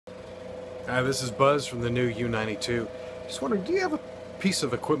Hi, this is Buzz from the new U92. Just wondering, do you have a piece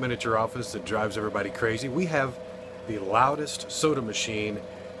of equipment at your office that drives everybody crazy? We have the loudest soda machine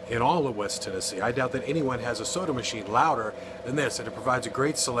in all of West Tennessee. I doubt that anyone has a soda machine louder than this, and it provides a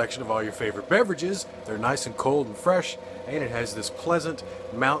great selection of all your favorite beverages. They're nice and cold and fresh, and it has this pleasant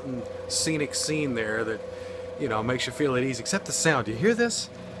mountain scenic scene there that, makes you feel at ease. Except the sound. Do you hear this?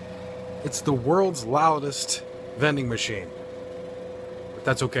 It's the world's loudest vending machine. But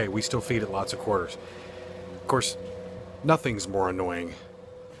that's okay, we still feed it lots of quarters. Of course, nothing's more annoying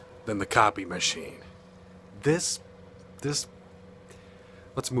than the copy machine. This,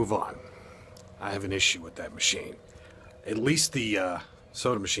 let's move on. I have an issue with that machine. At least the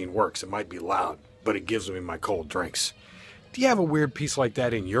soda machine works. It might be loud, but it gives me my cold drinks. Do you have a weird piece like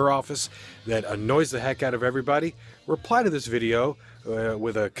that in your office that annoys the heck out of everybody? Reply to this video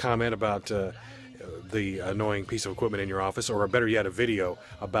with a comment about the annoying piece of equipment in your office, or better yet, a video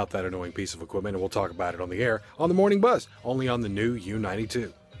about that annoying piece of equipment, and we'll talk about it on the air on the Morning Buzz, only on the new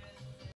U92.